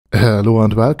Hello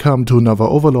and welcome to another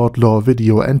Overlord lore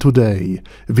video, and today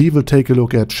we will take a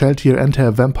look at Shalltear and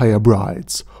her vampire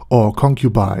brides, or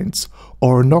concubines,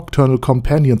 or nocturnal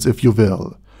companions if you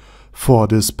will. For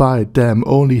despite them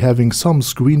only having some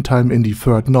screen time in the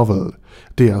third novel,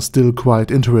 they are still quite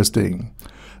interesting.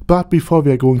 But before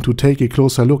we are going to take a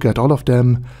closer look at all of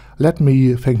them, let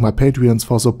me thank my Patreons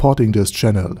for supporting this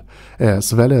channel,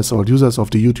 as well as all users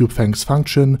of the YouTube thanks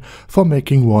function for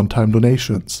making one-time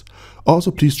donations.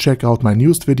 Also please check out my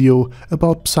newest video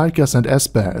about Psykers and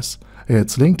Espers,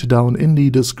 it's linked down in the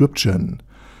description.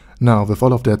 Now with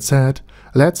all of that said,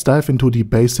 let's dive into the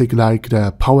basic like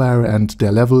their power and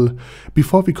their level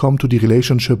before we come to the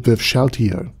relationship with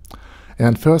Shalltear.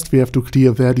 And first we have to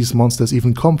clear where these monsters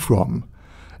even come from.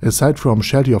 Aside from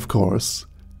Shalltear of course,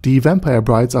 the vampire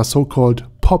brides are so-called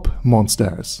pop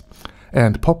monsters.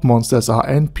 And pop monsters are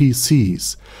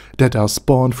NPCs that are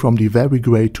spawned from the very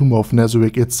great tomb of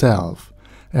Nezarec itself,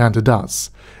 and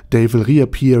thus they will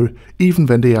reappear even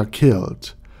when they are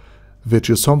killed, which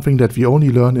is something that we only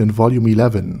learn in volume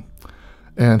 11.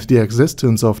 And the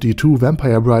existence of the two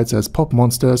vampire brides as pop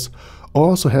monsters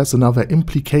also has another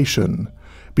implication,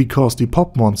 because the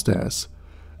pop monsters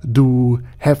do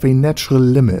have a natural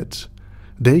limit.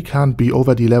 They can't be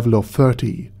over the level of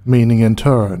 30, meaning in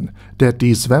turn that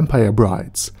these vampire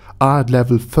brides are at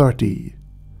level 30,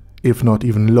 if not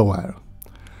even lower.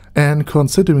 And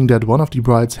considering that one of the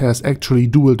brides has actually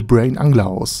dueled Brain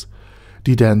Anglaus,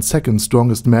 the then second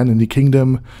strongest man in the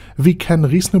kingdom, we can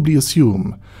reasonably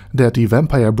assume that the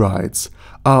vampire brides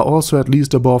are also at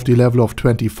least above the level of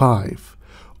 25,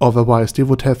 otherwise they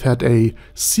would have had a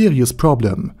serious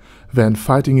problem when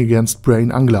fighting against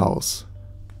Brain Anglaus.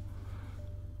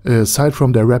 Aside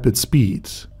from their rapid speed,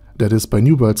 that is by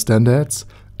New World standards,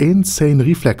 insane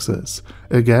reflexes,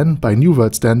 again by New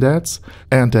World standards,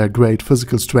 and their great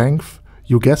physical strength,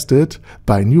 you guessed it,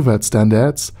 by New World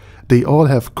standards, they all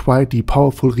have quite the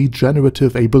powerful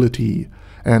regenerative ability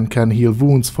and can heal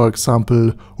wounds, for example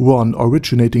one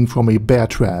originating from a bear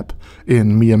trap,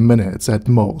 in mere minutes at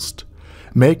most,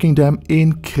 making them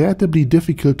incredibly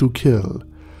difficult to kill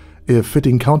if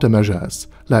fitting countermeasures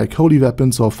like holy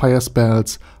weapons or fire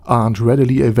spells aren't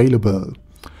readily available,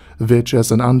 which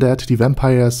as an undead the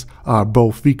vampires are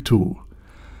both weak to.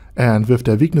 And with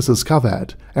their weaknesses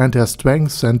covered and their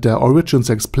strengths and their origins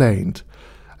explained,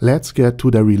 let's get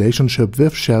to their relationship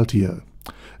with Shalltear,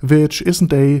 which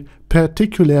isn't a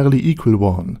particularly equal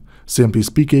one. Simply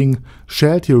speaking,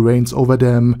 Shalltear reigns over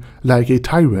them like a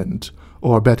tyrant,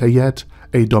 or better yet,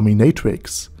 a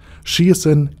dominatrix. She is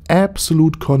in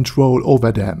absolute control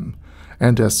over them,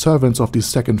 and as servants of the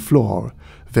second floor,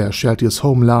 where Shalltear's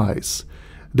home lies,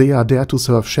 they are there to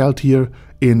serve Shalltear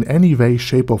in any way,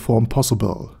 shape or form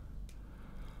possible.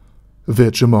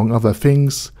 Which, among other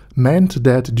things, meant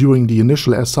that during the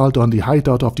initial assault on the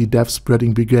hideout of the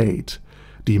death-spreading brigade,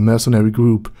 the mercenary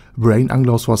group Brain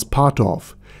Anglaus was part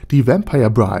of, the vampire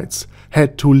brides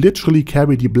had to literally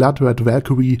carry the blood-red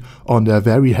Valkyrie on their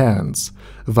very hands,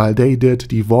 while they did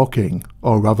the walking,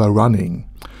 or rather running,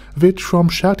 which from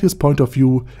Shalltear's point of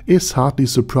view is hardly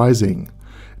surprising.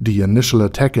 The initial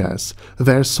attackers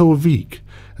were so weak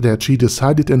that she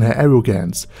decided in her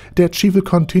arrogance that she will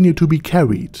continue to be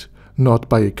carried, not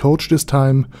by a coach this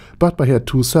time, but by her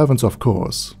two servants of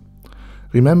course.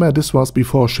 Remember, this was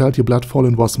before Shalltear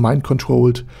Bloodfallen was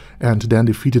mind-controlled and then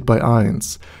defeated by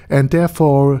Ainz, and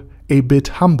therefore a bit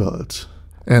humbled.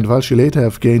 And while she later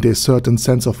have gained a certain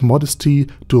sense of modesty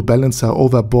to balance her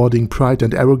overboarding pride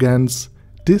and arrogance,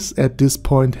 this at this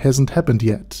point hasn't happened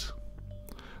yet.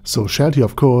 So Shalltear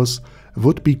of course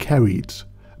would be carried,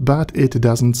 but it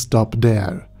doesn't stop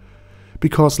there.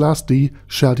 Because lastly,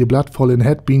 Shalltear Bloodfallen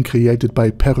had been created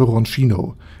by Pero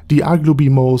Ronchino, the arguably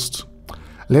most,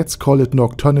 let's call it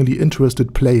nocturnally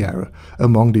interested player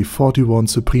among the 41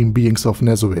 supreme beings of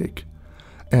Nezarec.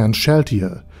 And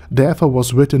Shalltear therefore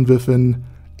was written with an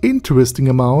interesting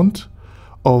amount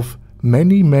of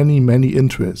many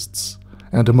interests,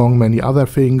 and among many other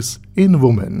things, in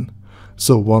woman.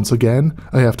 So once again,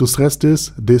 I have to stress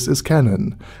this is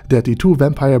canon, that the two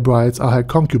vampire brides are her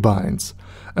concubines,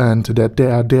 and that they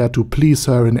are there to please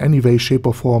her in any way, shape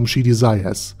or form she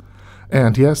desires.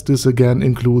 And yes, this again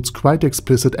includes quite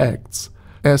explicit acts,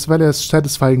 as well as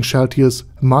satisfying Shalltear's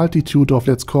multitude of,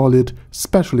 let's call it,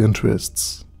 special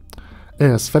interests,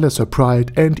 as well as her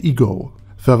pride and ego.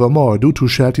 Furthermore, due to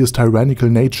Shalltear's tyrannical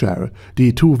nature,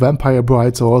 the two vampire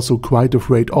brides are also quite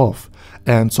afraid of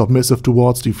and submissive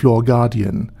towards the floor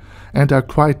guardian, and are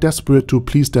quite desperate to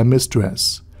please their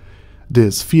mistress.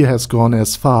 This fear has gone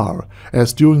as far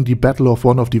as during the battle of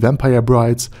one of the vampire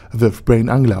brides with Brain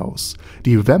Anglaus,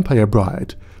 the vampire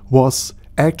bride was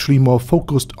actually more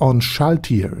focused on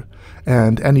Shallltear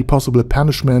and any possible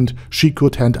punishment she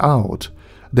could hand out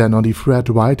than on the threat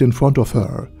right in front of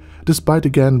her, despite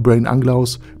again Brain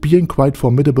Anglaus being quite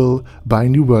formidable by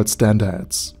New World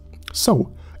standards.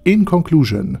 So, in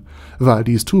conclusion, while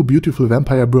these two beautiful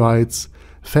vampire brides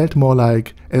felt more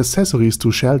like accessories to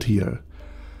Shalltear,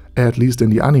 at least in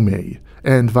the anime,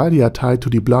 and while they are tied to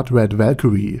the blood-red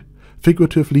Valkyrie,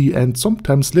 figuratively and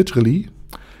sometimes literally,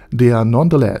 they are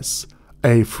nonetheless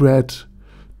a threat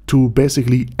to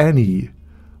basically any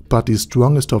but the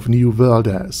strongest of New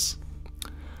Worlders.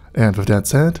 And with that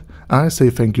said, I say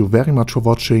thank you very much for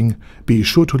watching. Be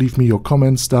sure to leave me your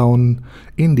comments down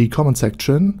in the comment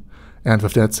section. And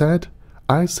with that said,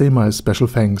 I say my special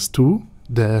thanks to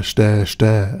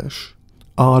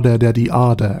Arder Daddy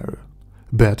Arder,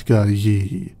 Bad Guy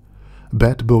Ye,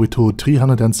 Bad Burrito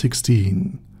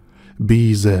 316,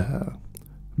 Beezer,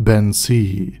 Ben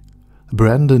C,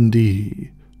 Brandon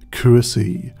D,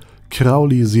 Chrissy,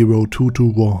 Crowley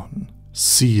 0221,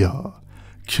 Sia,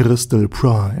 Crystal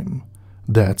Prime,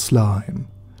 Dead Slime,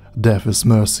 Death is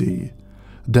Mercy,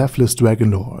 Deathless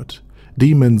Dragonlord,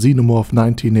 Demon Xenomorph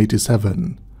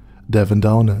 1987, Devin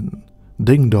Downen,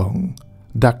 Ding Dong,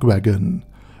 Duckwagon,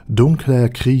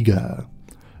 Dunkler Krieger,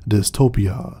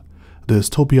 Dystopia,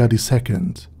 Dystopia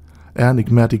II,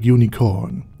 Enigmatic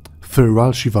Unicorn,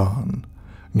 Feral Shivan,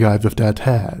 Guy with That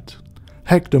Head,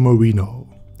 Hector Marino,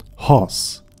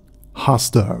 Hoss,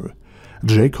 Huster,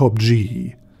 Jacob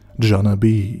G, Jonna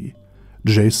B,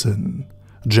 Jason,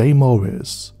 J.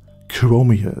 Morris,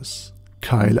 Chromius,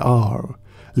 Kyle R,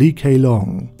 Lee K.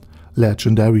 Long,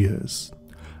 Legendarius,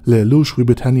 Lelouch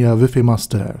Britannia with a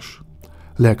Mustache,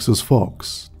 Lexus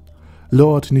Fox,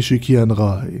 Lord Nishikian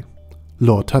Rai,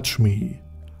 Lord Touch Me,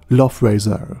 Love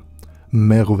Razor,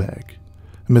 Merovec,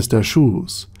 Mr.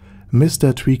 Shoes,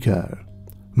 Mr. Tweaker,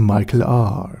 Michael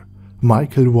R,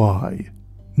 Michael Y,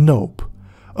 Nope,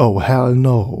 Oh Hell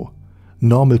No,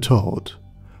 Normal Toad,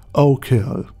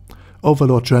 O'Kill,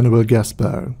 Overlord General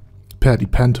Gasper, Paddy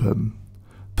Phantom,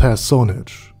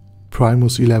 Personage,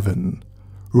 Primus 11,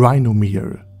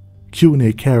 Rhinomere,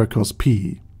 Cune Caracos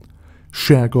P,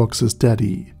 Shergox's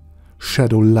Daddy,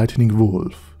 Shadow Lightning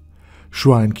Wolf,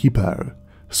 Shrine Keeper,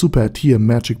 Super Tier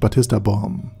Magic Batista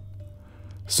Bomb,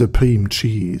 Supreme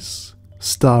Cheese,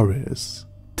 Staris,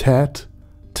 Ted,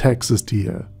 Texas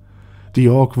Deer, The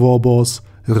Orc Warboss,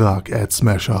 Rag Ed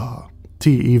Smasher,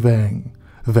 T.E. Wang,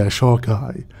 Vash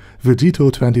Hawkeye,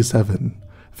 Vegito 27,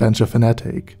 Venture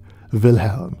Fanatic,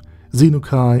 Wilhelm,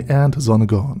 Xenukai, and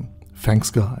Zonagon.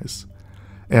 Thanks guys.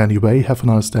 Anyway, have a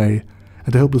nice day,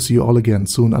 and I hope to see you all again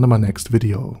soon under my next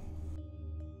video.